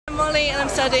Molly and I'm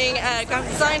studying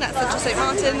graphic design at Central St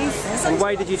Martin's.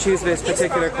 Why did you choose this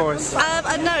particular course?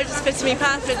 I don't know, it just fitted me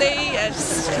perfectly,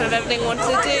 just kind of everything I wanted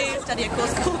to do. I study a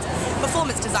course called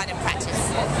Performance Design and Practice,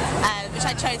 which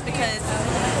I chose because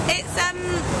it's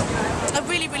a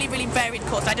really varied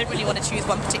course. I don't really want to choose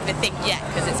one particular thing yet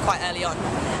because it's quite early on.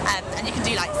 And you can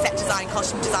do like set design,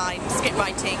 costume design, script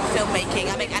writing,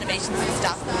 filmmaking. I make animations and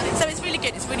stuff. So it's really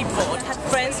good, it's really broad. I had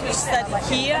friends which studied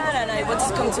here and I wanted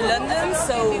to come to London,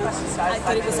 so I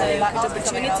thought it was a good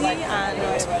opportunity and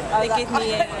they gave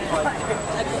me a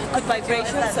good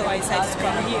vibration, so I decided to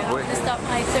come here. I'm going to start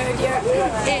my third year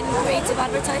in creative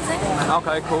advertising.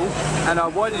 Okay, cool. And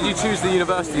why did you choose the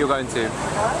university you're going to?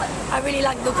 I really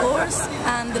like the course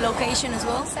and the location as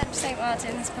well. Central St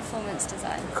Martin's Performance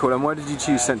Design. Cool, and why did you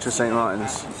choose Central St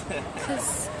Martin's?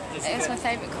 Because it was my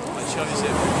favourite course. I chose it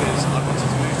because I wanted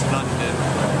to move to London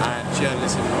and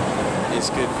journalism is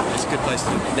good. It's a good place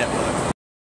to network.